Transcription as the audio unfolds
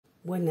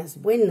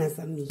Buenas, buenas,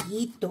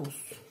 amiguitos.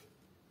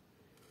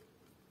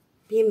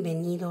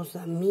 Bienvenidos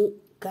a mi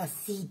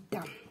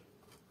casita,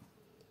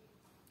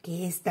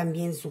 que es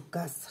también su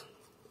casa.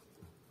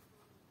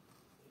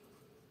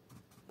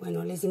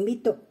 Bueno, les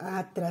invito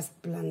a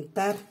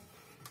trasplantar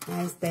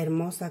a esta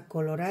hermosa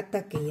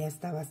colorata que ya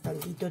está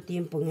bastantito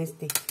tiempo en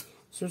este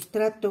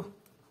sustrato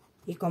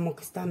y como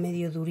que está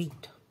medio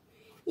durito.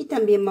 Y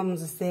también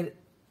vamos a hacer,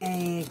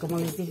 como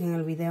les dije en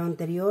el video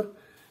anterior,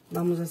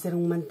 vamos a hacer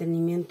un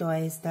mantenimiento a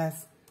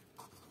estas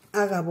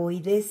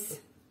agavoides.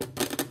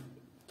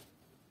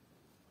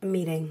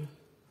 Miren,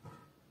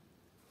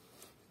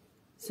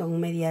 son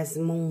medias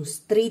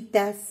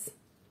monstritas.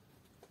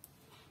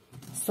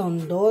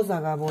 Son dos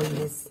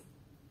agavoides,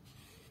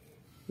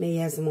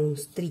 medias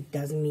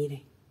monstritas,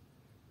 miren.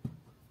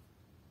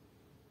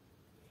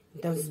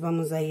 Entonces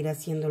vamos a ir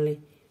haciéndole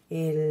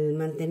el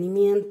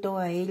mantenimiento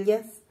a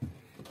ellas.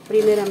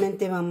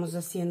 Primeramente vamos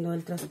haciendo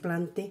el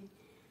trasplante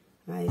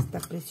a esta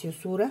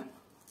preciosura.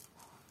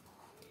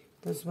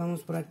 Entonces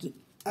vamos por aquí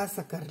a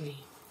sacarle.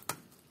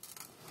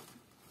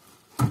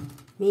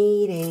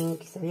 Miren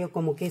que salió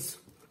como queso.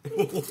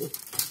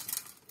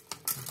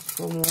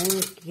 Como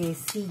un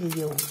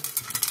quesillo.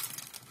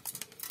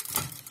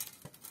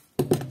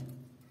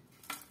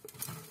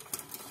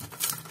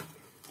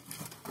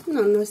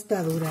 No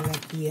está dura la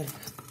tierra.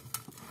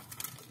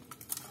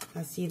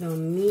 Ha sido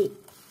mi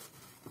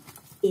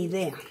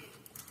idea.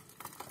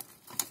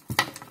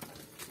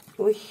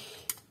 Uy.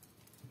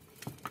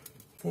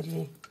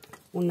 Hacerle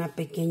una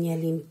pequeña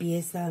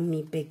limpieza a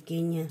mi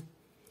pequeña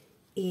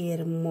y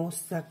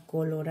hermosa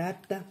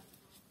colorata.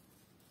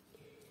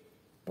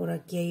 Por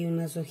aquí hay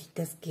unas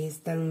hojitas que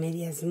están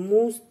medias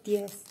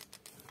mustias.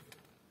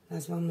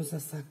 Las vamos a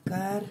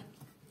sacar.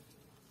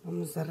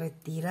 Vamos a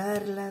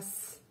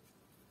retirarlas.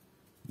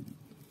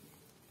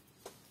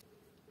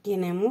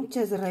 Tiene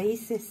muchas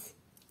raíces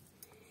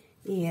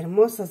y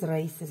hermosas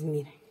raíces,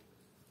 miren.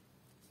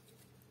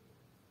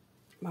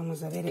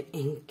 Vamos a ver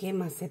en qué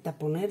maceta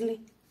ponerle.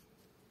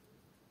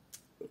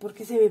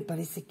 Porque se me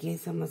parece que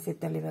esa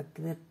maceta le va a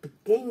quedar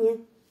pequeña.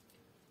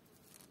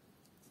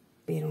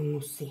 Pero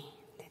no sé.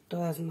 De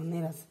todas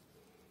maneras,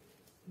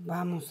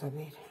 vamos a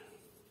ver.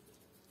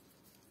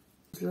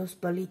 Los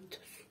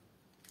palitos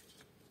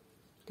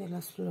de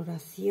las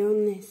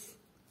floraciones.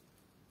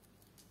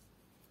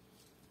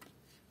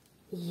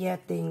 Ya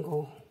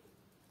tengo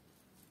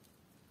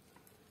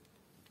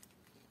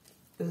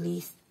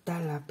lista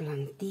la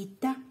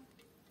plantita.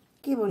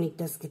 Qué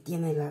bonitas que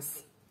tiene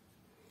las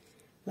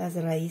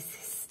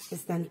raíces.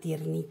 Están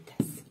tiernitas.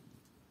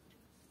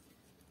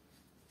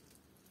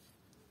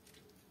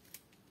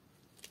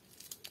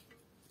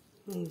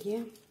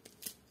 Ya.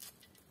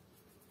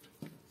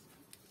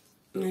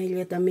 A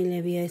ella también le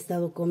había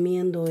estado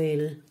comiendo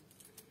el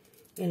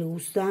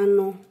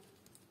gusano.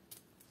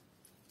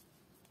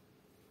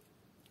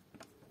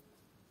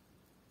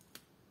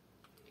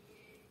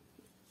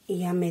 Y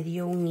ya me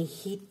dio un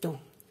hijito.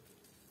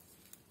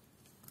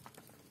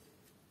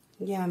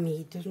 Ya,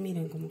 amiguitos,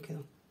 miren cómo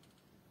quedó.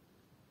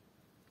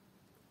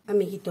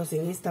 Amiguitos,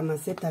 en esta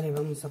maceta le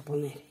vamos a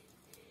poner.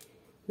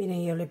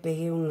 Miren, yo le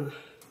pegué una...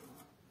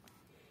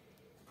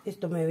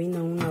 Esto me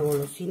vino una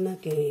golosina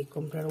que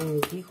compraron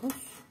mis hijos.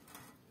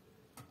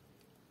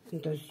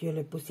 Entonces yo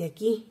le puse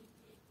aquí.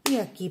 Y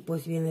aquí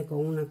pues viene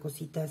con una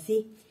cosita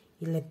así.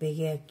 Y le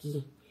pegué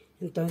aquí.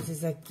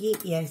 Entonces aquí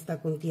ya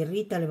está con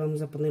tierrita. Le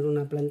vamos a poner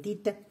una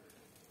plantita.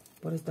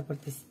 Por esta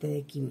partecita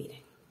de aquí,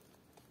 miren.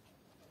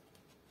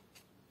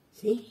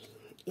 ¿Sí?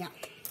 Ya.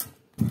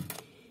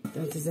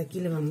 Entonces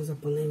aquí le vamos a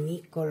poner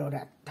mi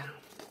colorata.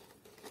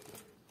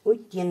 Uy,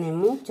 tiene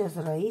muchas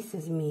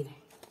raíces, miren.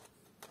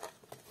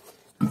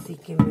 Así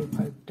que me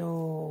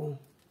faltó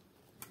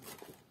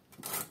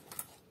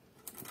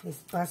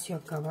espacio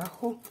acá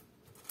abajo.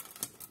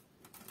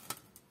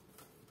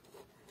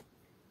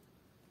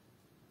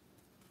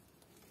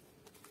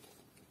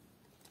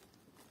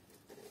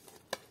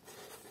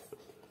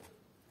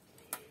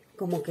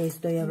 Como que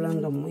estoy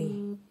hablando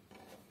muy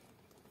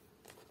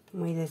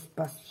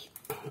despacio.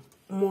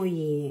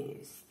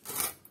 Muy,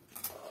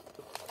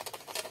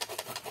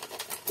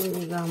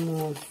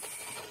 digamos,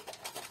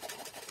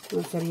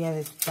 no sería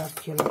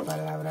despacio la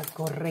palabra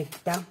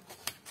correcta.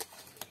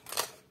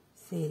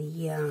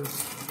 Sería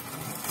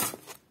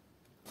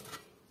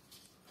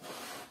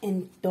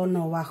en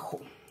tono bajo.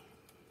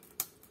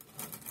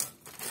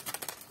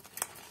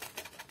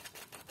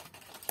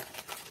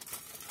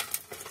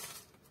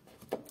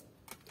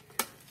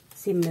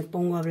 Si me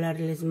pongo a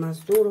hablarles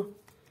más duro,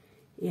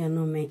 ya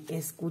no me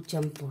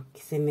escuchan porque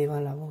se me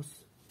va la voz.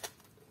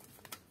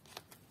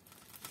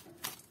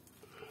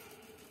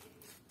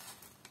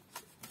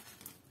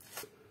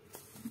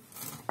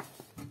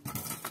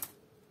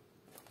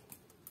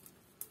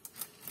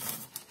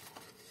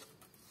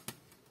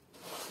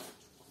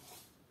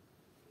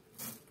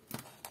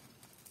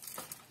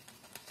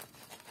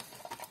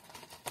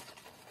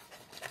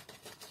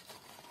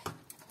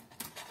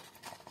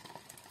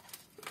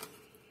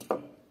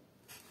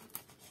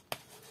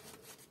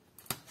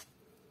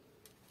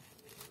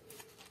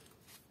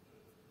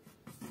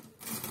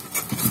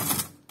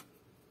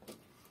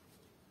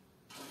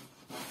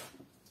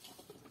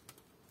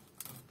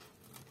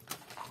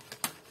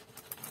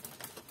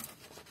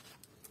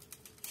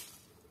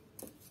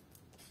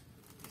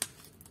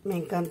 Me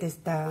encanta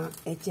esta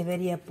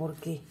echeveria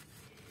porque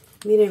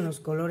miren los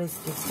colores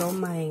que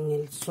toma en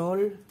el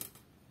sol.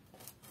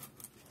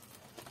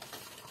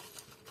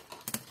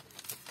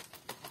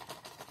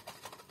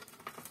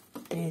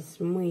 Es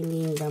muy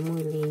linda,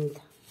 muy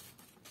linda.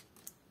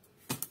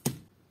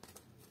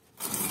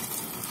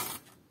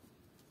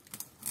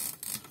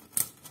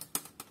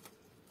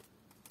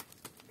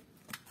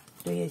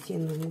 Estoy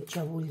haciendo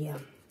mucha bulla.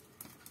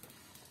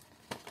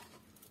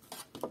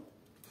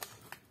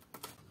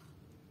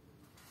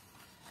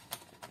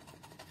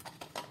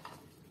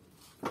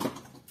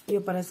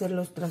 Yo para hacer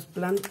los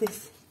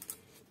trasplantes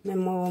me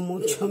muevo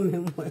mucho, me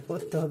muevo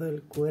todo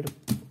el cuerpo.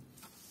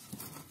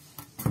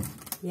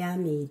 Ya,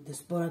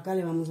 amiguitos, por acá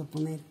le vamos a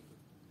poner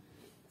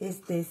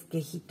este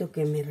esquejito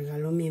que me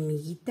regaló mi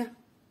amiguita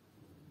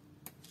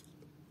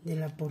de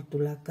la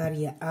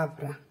portulacaria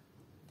Abra.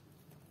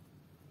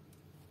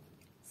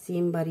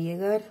 Sin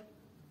variegar.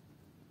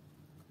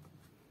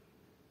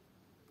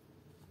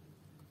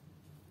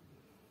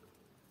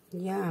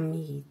 Ya,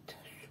 amiguitos.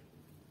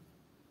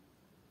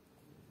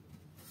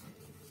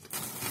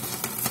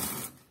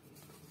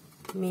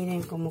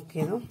 Miren cómo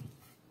quedó.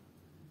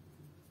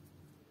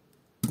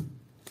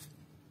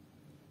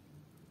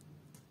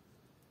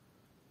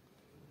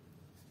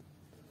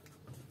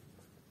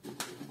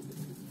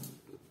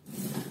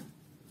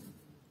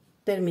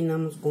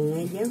 Terminamos con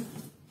ella.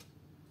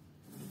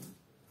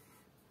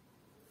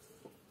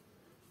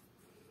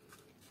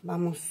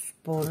 Vamos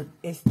por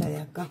esta de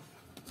acá,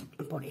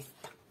 por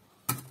esta.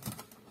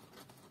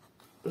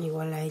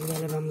 Igual a ella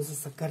le vamos a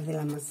sacar de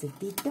la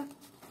macetita.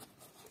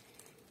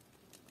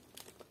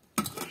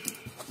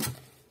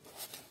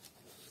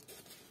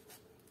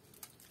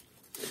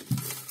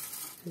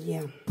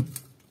 Ya.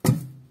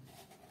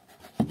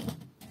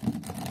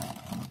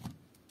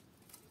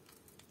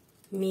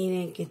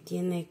 Miren que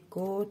tiene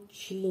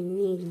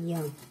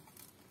cochinilla.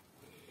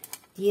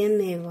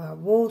 Tiene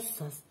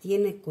babosas,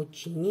 tiene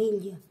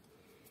cochinilla.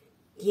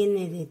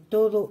 Tiene de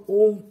todo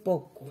un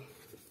poco.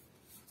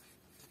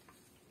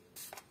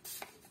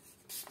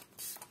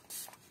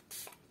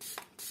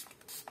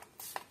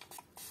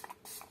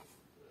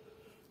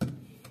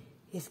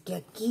 Es que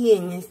aquí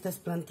en estas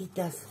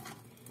plantitas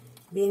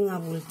bien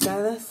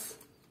abultadas,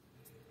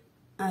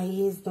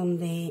 ahí es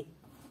donde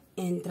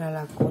entra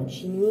la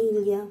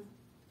cochinilla,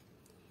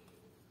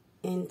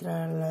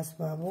 entran las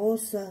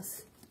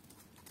babosas.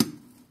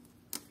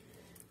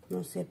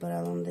 No sé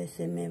para dónde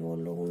se me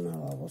voló una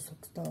babosa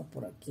que estaba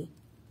por aquí.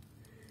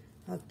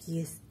 Aquí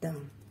está.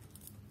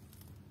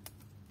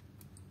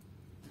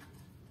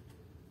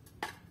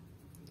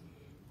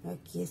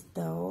 Aquí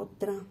está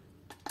otra.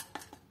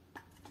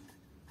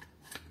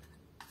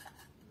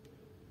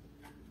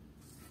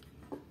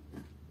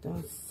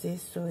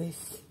 Entonces eso es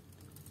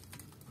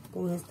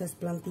con estas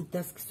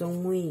plantitas que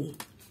son muy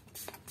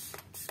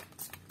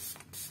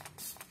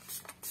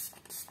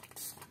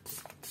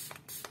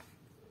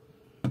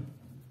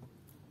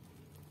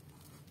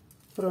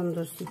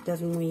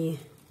frondositas, muy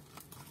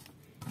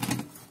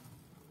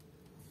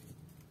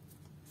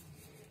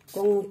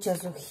con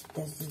muchas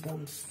hojitas,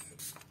 digamos,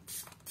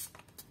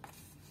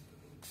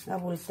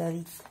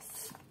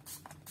 abultaditas,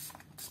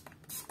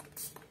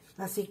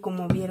 así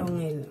como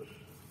vieron el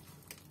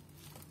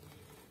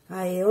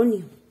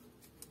aeonio.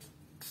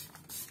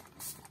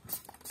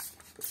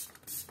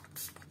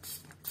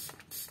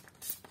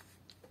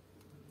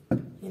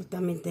 Él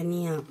también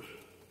tenía,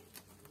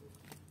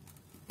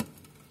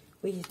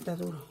 uy, está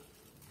duro.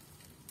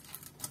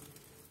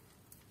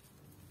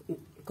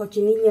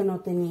 Cochinilla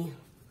no tenía,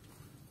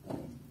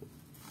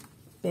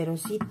 pero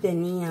sí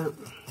tenía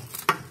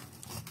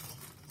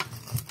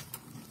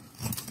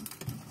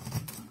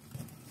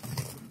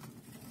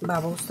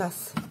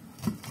babosas.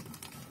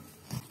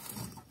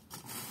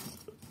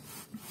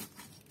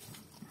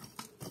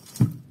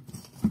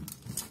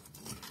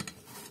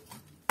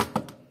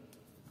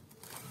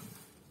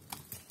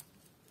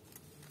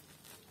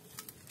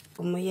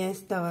 Como ya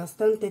está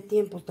bastante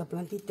tiempo esta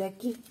plantita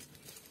aquí,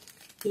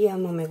 y ya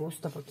no me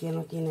gusta porque ya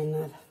no tiene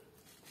nada.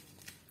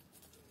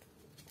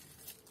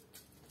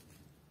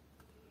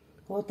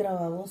 Otra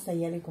babosa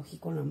ya le cogí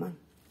con la mano.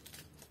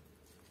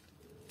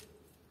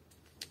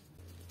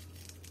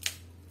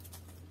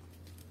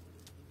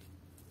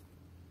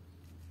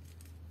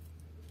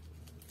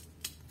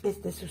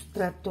 Este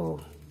sustrato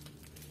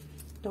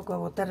toca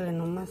botarle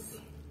nomás,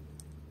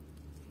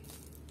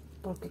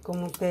 porque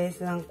como ustedes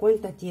se dan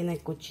cuenta tiene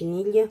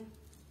cochinilla,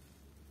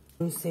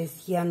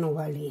 entonces ya no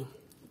vale.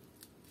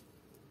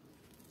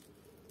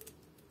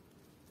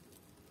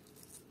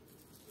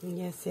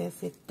 Ya se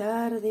hace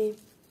tarde.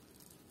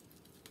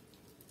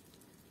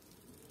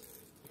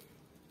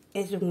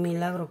 Es un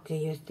milagro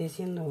que yo esté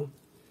haciendo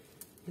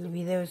el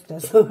video a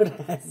estas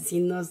horas, si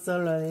no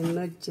solo de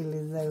noche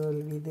les hago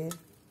el video.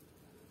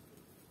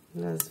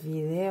 Los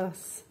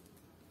videos.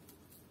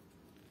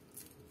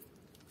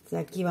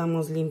 Aquí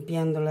vamos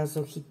limpiando las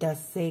hojitas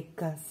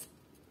secas.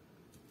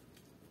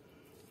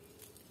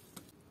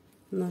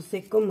 No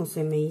sé cómo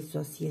se me hizo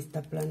así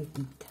esta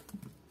plantita.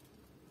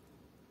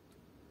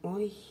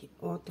 Uy,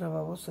 otra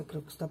babosa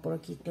creo que está por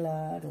aquí,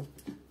 claro.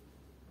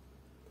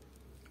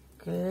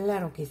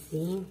 Claro que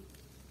sí.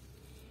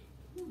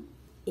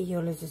 Y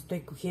yo les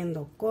estoy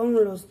cogiendo con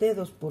los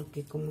dedos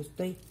porque como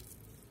estoy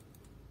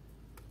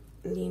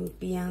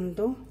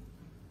limpiando,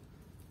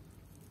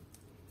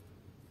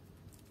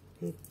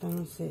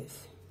 entonces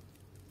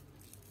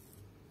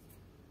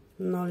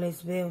no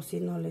les veo si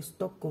no les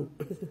toco.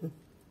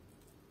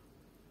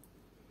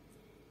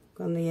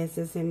 Cuando ya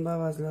se hacen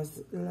babas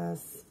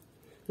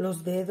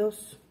los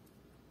dedos,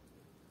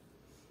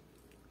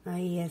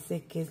 ahí ya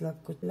sé que es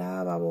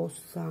la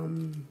babosa.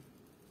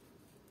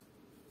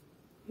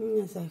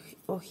 Esas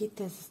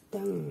hojitas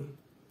están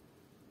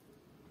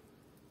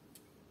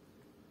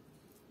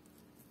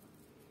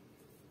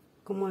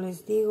como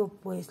les digo,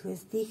 pues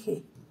les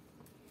dije,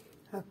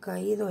 ha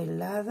caído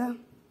helada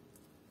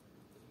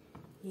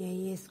y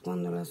ahí es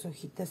cuando las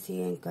hojitas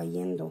siguen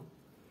cayendo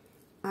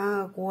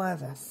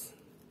aguadas.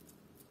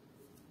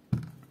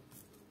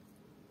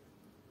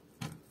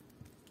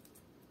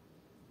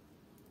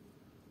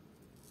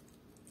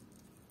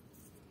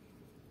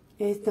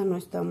 Esta no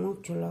está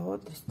mucho, la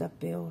otra está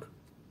peor.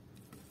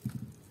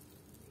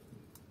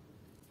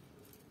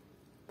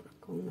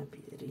 Con una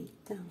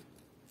piedrita.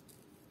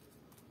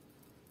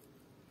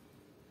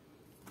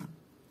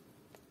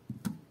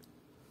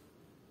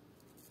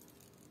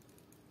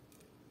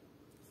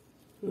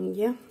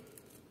 Ya.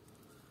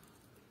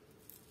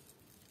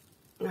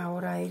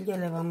 Ahora a ella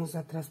le vamos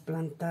a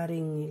trasplantar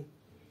en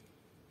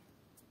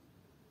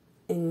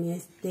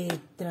este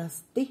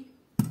traste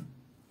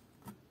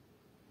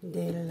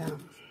de la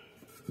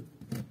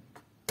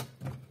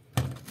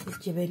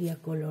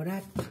echeveria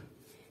colorata,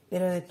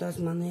 pero de todas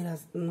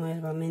maneras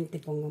nuevamente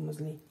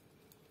pongámosle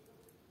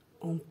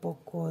un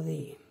poco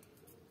de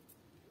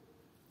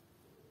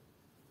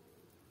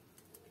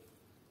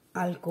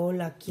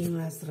alcohol aquí en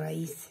las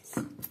raíces.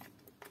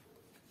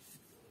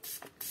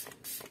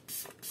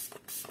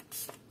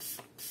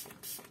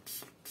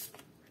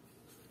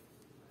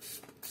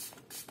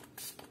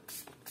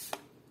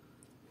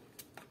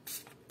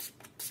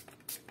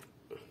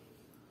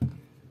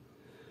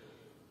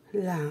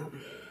 La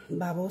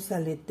babosa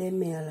le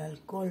teme al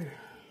alcohol.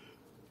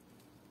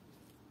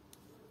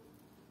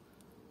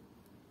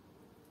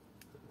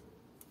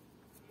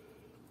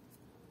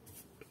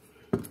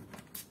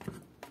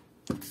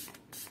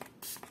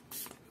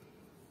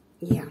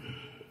 Ya.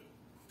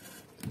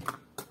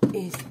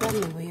 Esta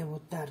me voy a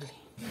botarle.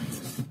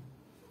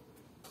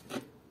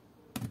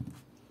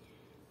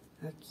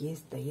 Aquí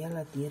está ya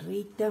la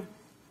tierrita.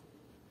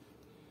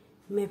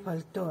 Me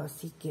faltó,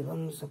 así que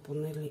vamos a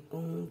ponerle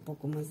un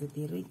poco más de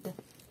tierrita.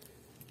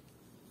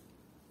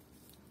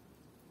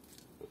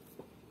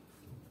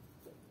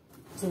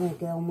 Se me ha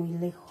quedado muy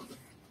lejos.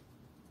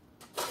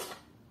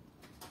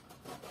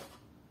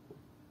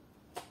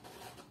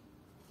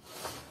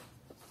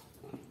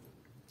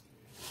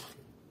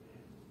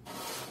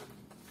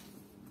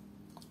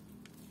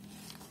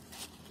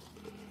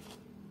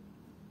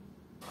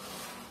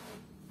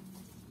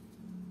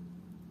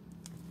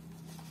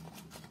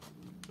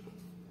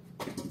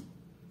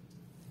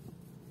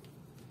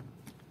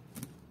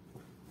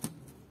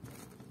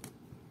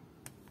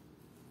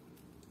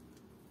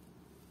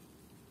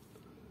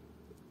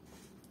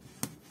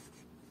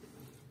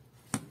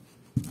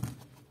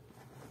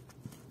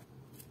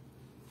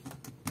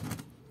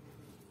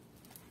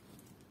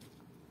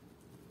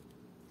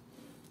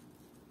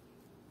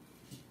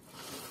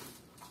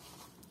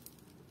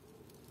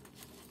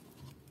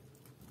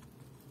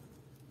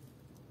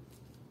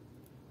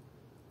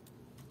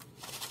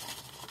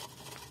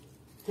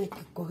 Hay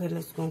que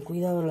cogerles con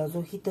cuidado las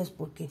hojitas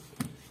porque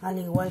al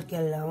igual que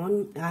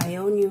a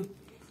Eonio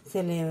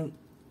se le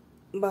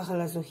baja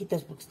las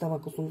hojitas porque estaba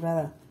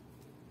acostumbrada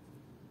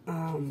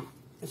a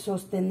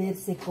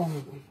sostenerse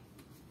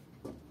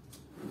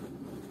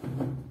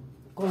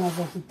con las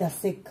hojitas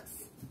secas.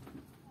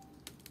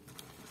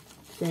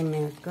 Se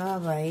me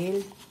acaba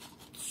el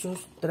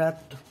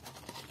sustrato.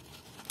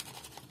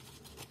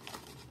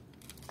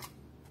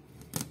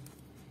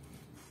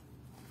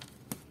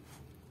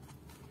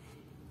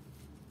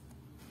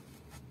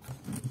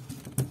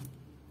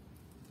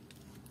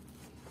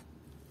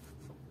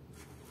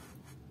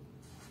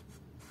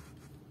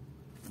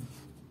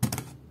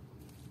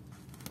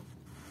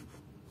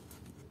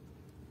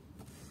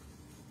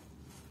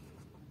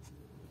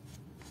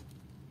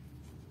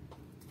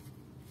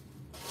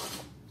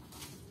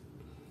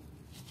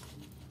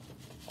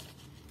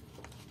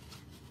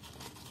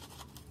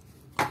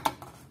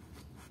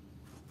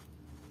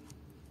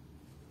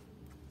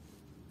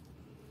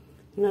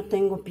 No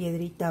tengo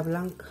piedrita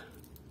blanca.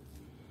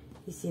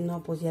 Y si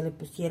no, pues ya le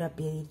pusiera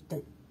piedrita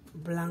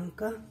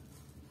blanca.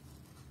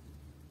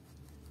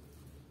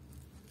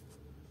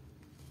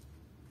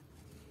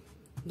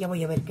 Ya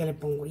voy a ver qué le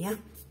pongo ya.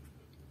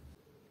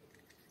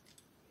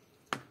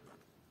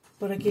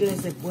 Por aquí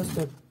les he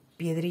puesto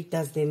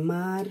piedritas de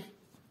mar.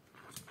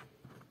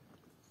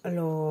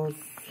 Los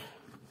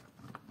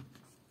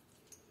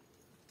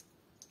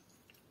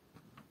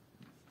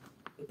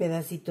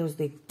pedacitos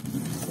de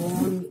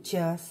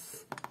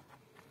conchas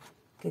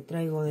que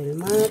traigo del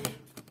mar.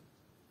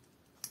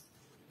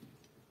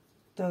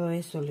 Todo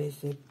eso le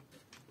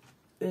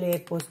he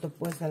puesto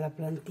pues a la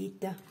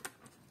plantita.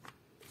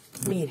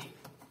 Mire,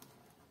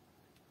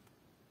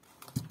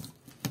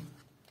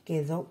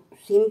 quedó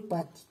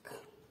simpática.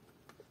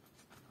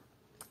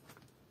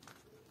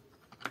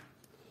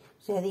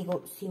 O sea,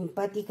 digo,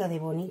 simpática de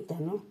bonita,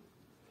 ¿no?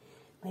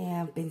 Vayan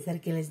a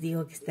pensar que les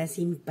digo que está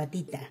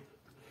simpatita.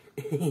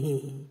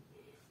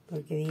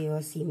 Porque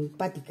digo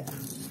simpática.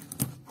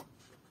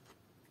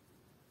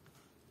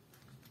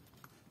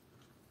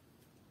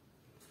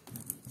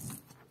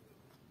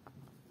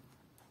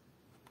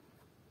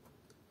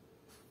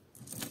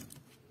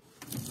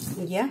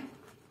 ¿Ya?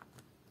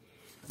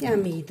 Ya,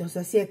 amiguitos,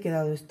 así ha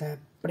quedado esta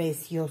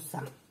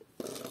preciosa.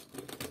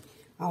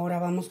 Ahora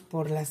vamos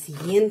por la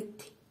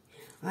siguiente.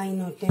 Ay,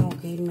 no, tengo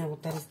que irme a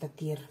botar esta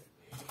tierra.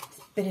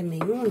 Espérenme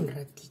un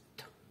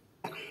ratito.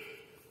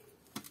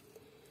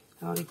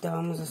 Ahorita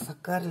vamos a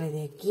sacarle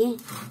de aquí.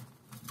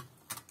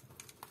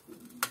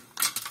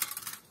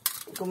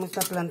 Como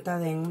está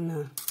plantada en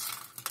una...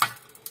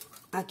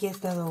 Aquí ha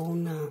estado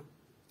una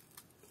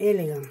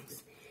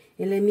elegance.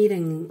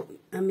 Miren,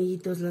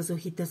 amiguitos, las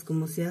hojitas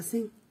como se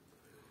hacen.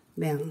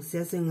 Vean, se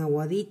hacen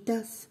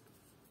aguaditas.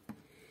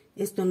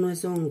 Esto no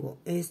es hongo,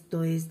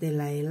 esto es de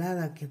la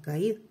helada que ha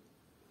caído.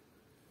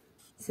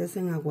 Se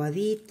hacen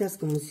aguaditas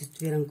como si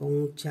estuvieran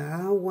con mucha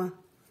agua.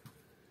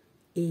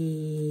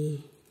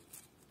 Y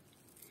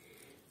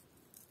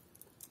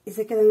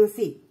se quedan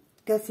así.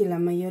 Casi la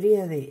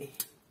mayoría de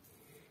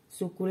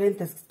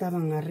suculentas que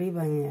estaban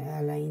arriba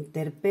a la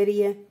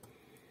intemperie,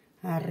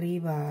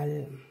 arriba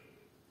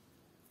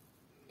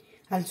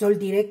al sol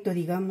directo,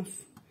 digamos.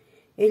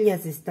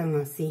 Ellas están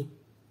así.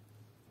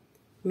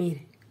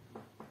 Miren.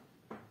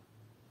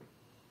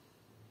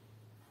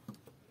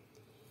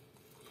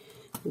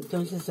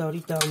 Entonces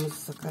ahorita vamos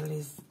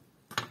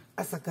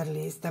a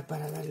sacarle esta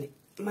para darle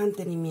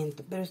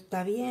mantenimiento. Pero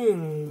está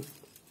bien.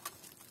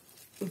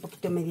 Un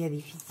poquito media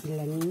difícil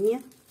la niña.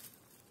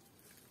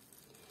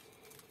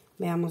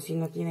 Veamos si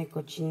no tiene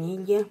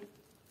cochinilla.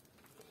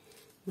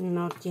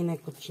 No tiene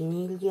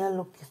cochinilla.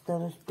 Lo que ha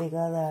estado es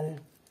pegada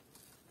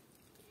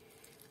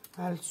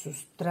al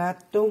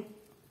sustrato.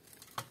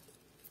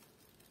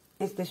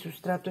 Este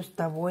sustrato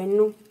está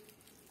bueno.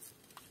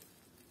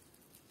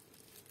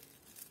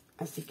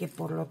 Así que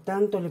por lo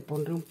tanto le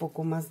pondré un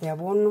poco más de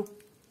abono.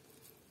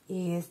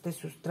 Y este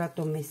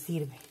sustrato me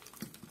sirve.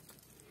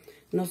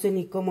 No sé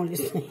ni cómo le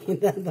estoy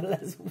dando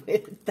las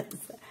vueltas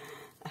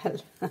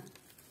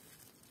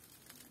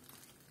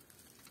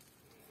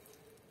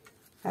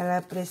a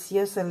la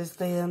preciosa le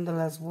estoy dando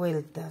las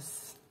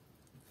vueltas.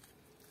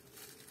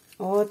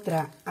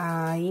 Otra,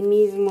 ahí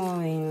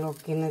mismo en lo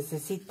que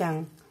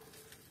necesitan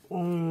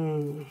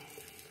el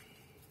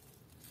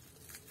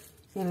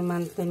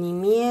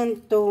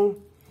mantenimiento.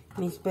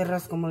 Mis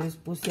perras, como les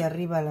puse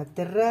arriba a la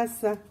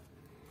terraza,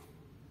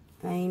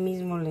 ahí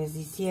mismo les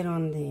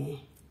hicieron de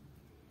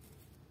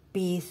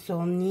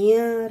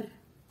pisonear.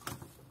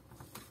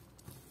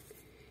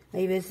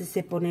 Hay veces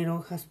sé poner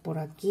hojas por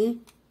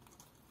aquí.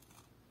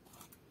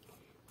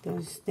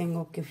 Entonces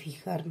tengo que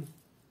fijarme.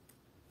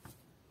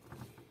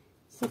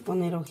 Sé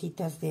poner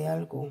hojitas de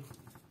algo.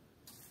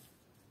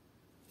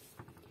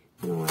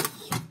 No hay.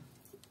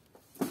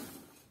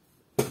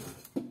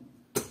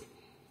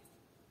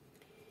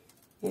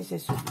 Ese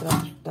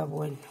sustrato está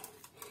bueno.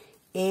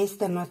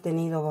 Esta no ha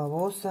tenido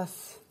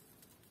babosas.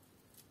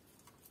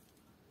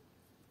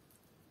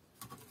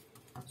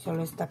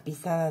 Solo está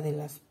pisada de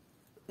las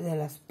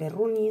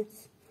perruñas.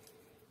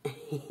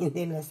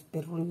 De las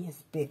perruñas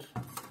perras.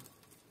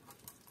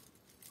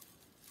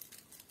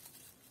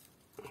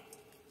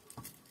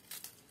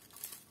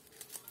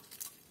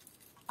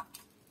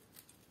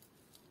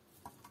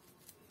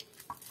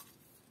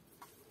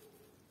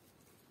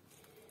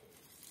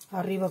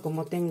 Arriba,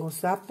 como tengo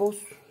sapos,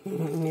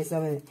 me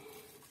sabe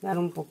dar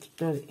un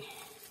poquito de...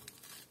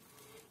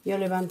 Yo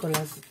levanto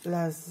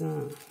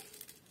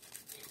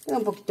tengo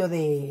un poquito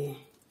de...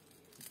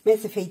 Me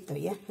hace feito,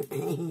 ¿ya?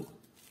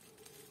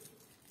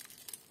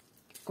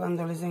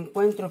 Cuando les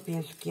encuentro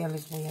pienso que ya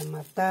les voy a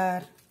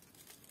matar.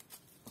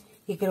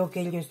 Y creo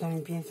que ellos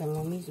también piensan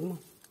lo mismo.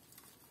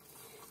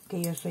 Que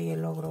yo soy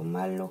el ogro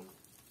malo.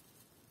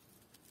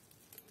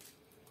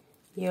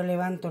 Yo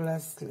levanto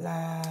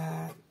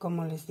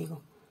 ¿cómo les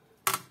digo?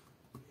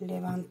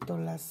 Levanto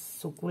las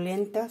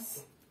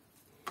suculentas.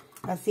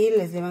 Así,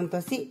 les levanto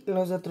así.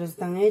 Los otros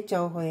están hechos,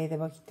 ojo, de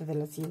debajito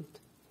del asiento.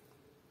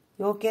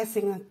 Luego, ¿qué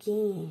hacen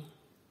aquí?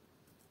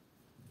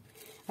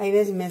 Hay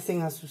veces me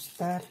hacen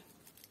asustar.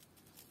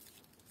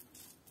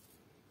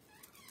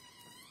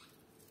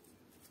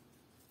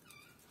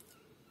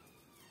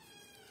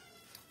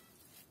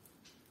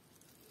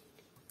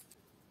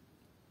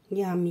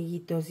 Ya,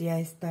 amiguitos, ya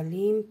está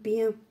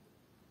limpia.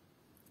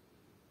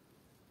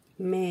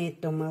 Me he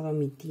tomado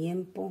mi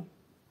tiempo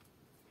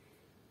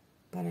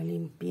para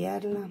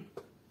limpiarla.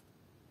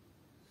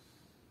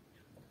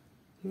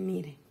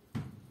 Miren.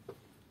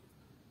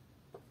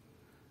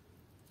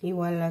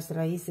 Igual las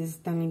raíces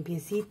están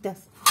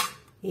limpiecitas.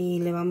 Y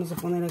le vamos a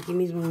poner aquí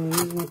mismo en el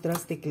mismo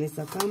traste que le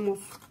sacamos.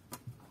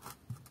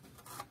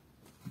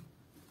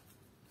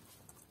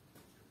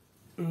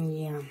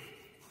 Ya.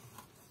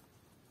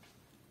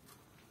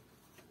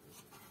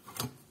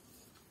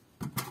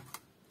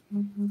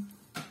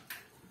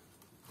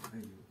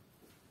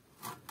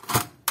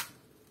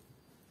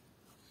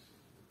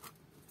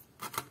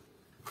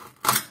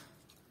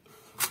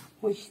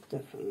 Uy,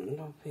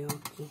 lo veo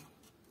aquí.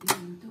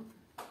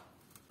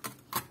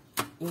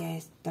 Ya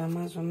está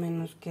más o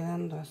menos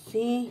quedando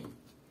así.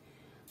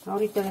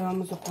 Ahorita le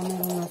vamos a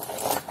poner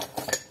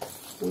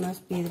unas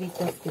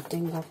piedritas que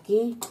tengo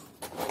aquí.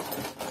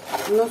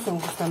 No son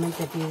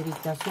justamente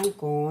piedritas, son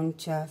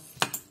conchas.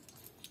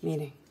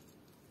 Miren.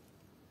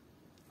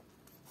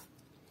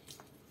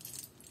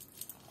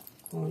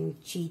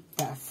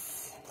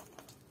 Conchitas.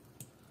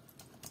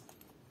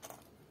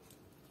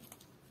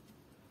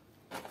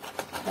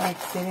 Para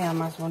que se vea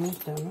más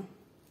bonito,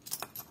 ¿no?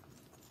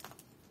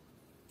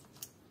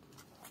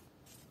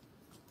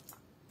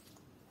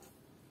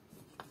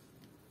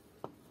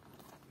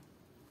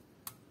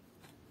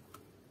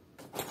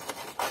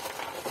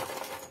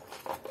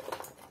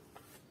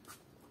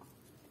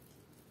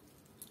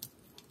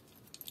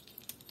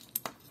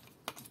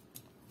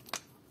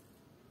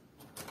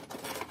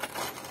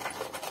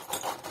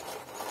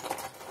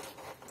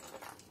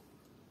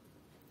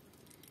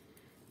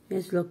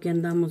 Es lo que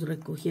andamos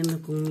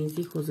recogiendo con mis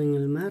hijos en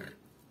el mar.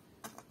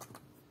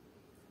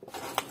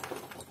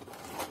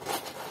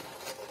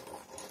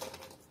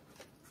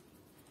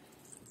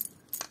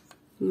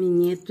 Mi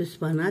nieto es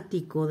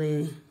fanático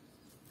de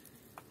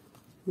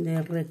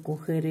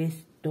recoger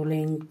esto.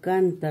 Le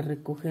encanta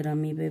recoger a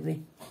mi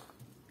bebé.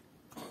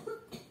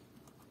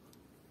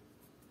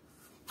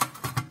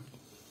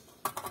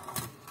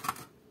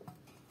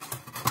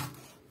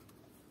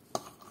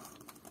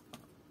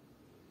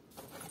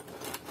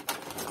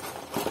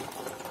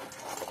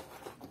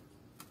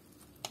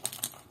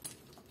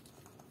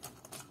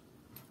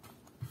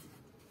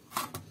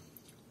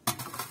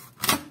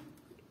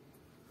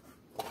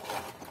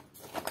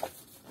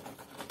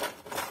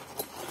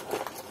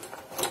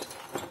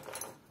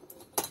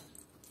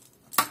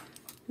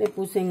 Le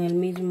puse en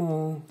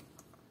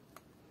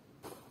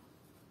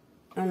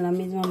la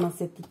misma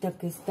macetita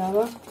que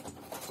estaba.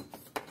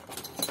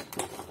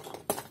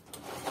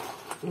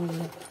 Y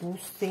le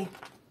puse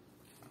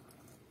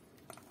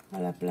a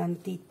la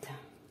plantita.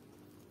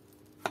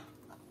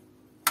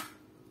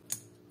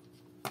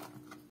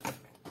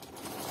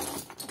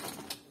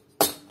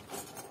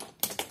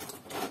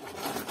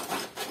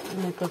 Y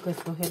me toca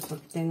escoger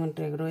porque tengo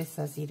entre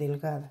gruesas y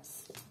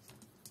delgadas.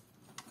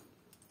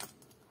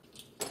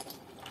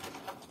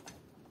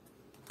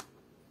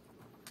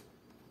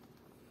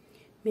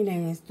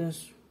 Miren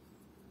estos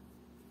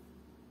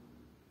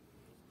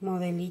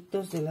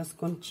modelitos de las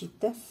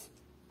conchitas.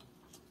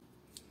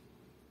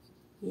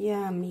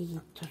 Ya,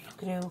 amiguitos,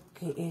 creo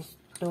que es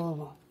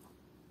todo.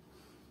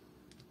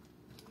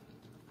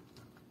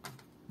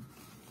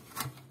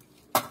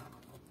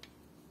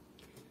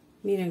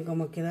 Miren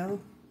cómo ha quedado.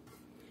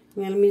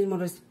 En el mismo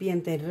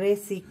recipiente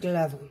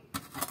reciclado.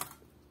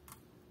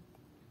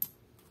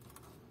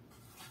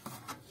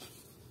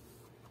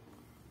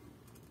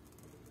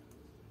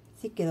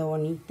 Sí quedó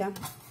bonita.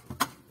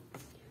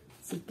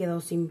 Sí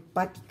quedó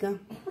simpática.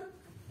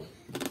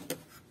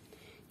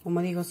 Como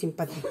digo,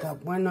 simpática.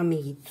 Bueno,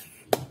 amiguitos,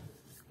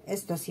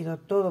 esto ha sido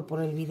todo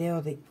por el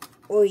video de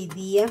hoy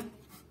día.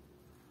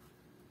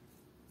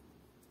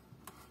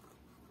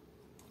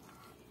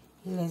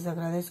 Y les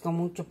agradezco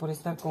mucho por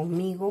estar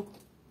conmigo,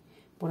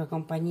 por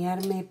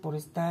acompañarme, por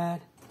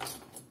estar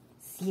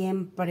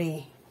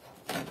siempre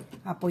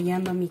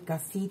apoyando a mi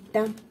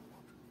casita.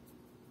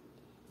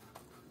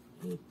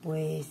 Y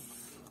pues,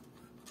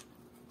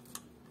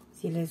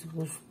 si les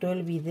gustó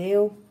el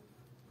video,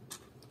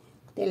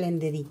 denle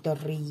dedito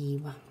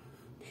arriba.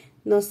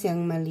 No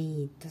sean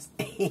malitos.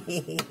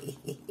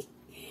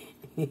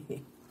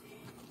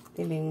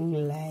 Denle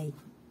un like,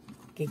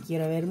 que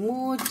quiero ver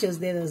muchos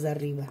dedos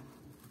arriba.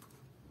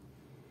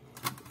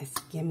 Así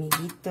que,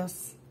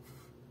 amiguitos,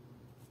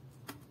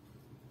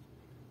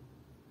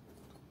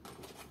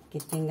 que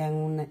tengan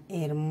una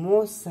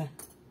hermosa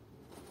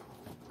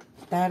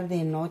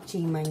tarde, noche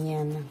y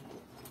mañana.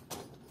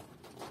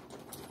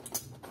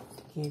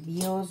 Que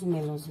Dios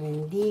me los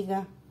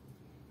bendiga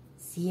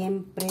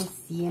siempre,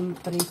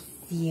 siempre,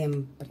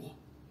 siempre.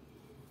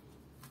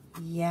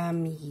 Ya,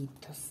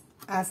 amiguitos.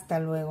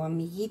 Hasta luego,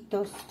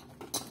 amiguitos.